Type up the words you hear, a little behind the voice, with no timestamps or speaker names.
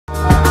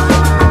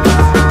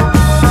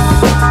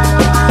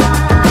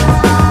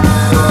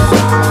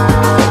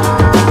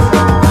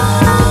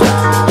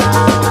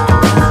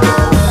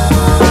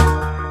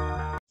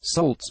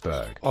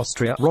Salzburg,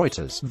 Austria.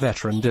 Reuters.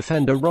 Veteran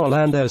defender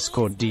Rolando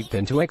scored deep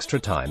into extra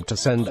time to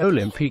send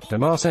Olympique de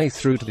Marseille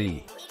through to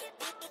the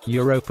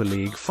Europa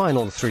League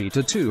final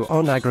 3-2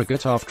 on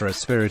aggregate after a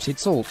spirited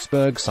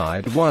Salzburg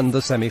side won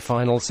the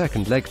semi-final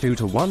second leg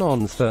 2-1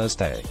 on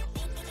Thursday.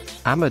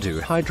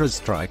 Amadou Hydra's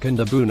strike and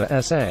Abuna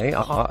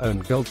Sarr own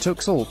goal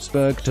took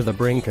Salzburg to the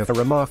brink of a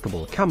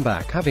remarkable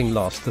comeback, having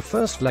lost the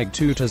first leg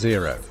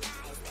 2-0.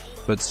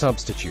 But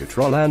substitute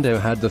Rolando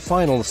had the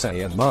final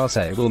say, and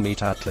Marseille will meet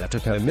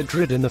Atletico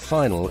Madrid in the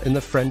final in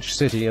the French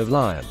city of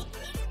Lyon.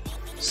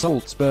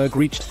 Salzburg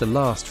reached the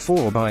last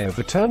four by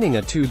overturning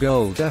a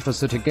 2-goal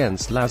deficit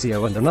against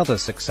Lazio, and another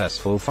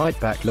successful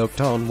fight-back looked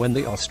on when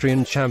the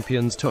Austrian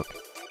champions took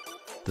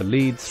the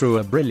lead through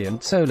a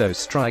brilliant solo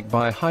strike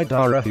by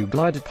Hydara, who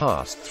glided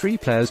past three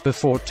players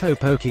before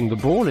toe-poking the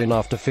ball in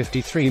after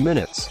 53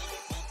 minutes.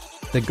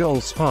 The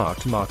goal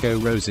sparked Marco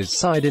Rose's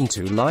side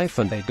into life,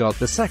 and they got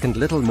the second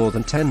little more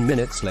than 10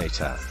 minutes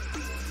later.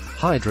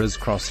 Hydra's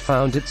cross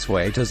found its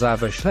way to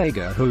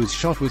Zavashlega, whose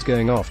shot was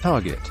going off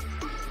target,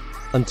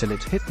 until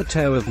it hit the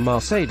toe of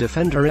Marseille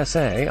defender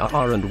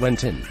Sarr and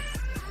went in.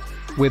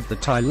 With the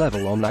tie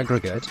level on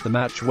aggregate, the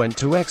match went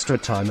to extra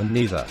time and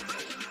neither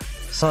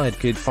side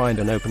could find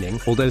an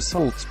opening, although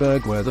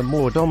Salzburg were the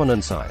more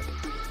dominant side.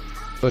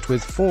 But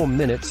with 4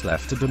 minutes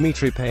left, a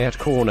Dimitri Payet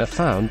corner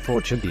found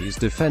Portuguese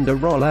defender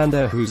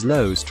Rolando, whose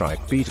low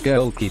strike beat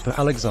goalkeeper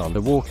Alexander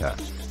Walker.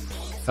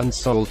 And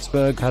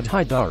Salzburg had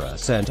Hydara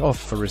sent off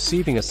for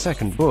receiving a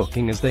second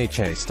booking as they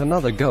chased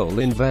another goal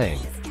in vain.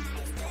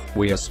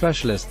 "We are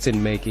specialists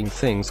in making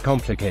things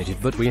complicated,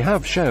 but we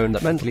have shown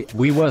that mentally,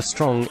 we were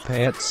strong,"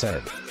 Payet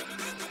said.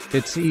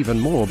 "It's even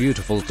more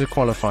beautiful to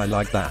qualify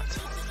like that.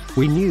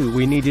 We knew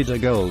we needed a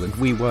goal and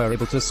we were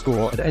able to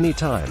score at any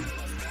time.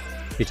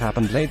 It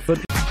happened late, but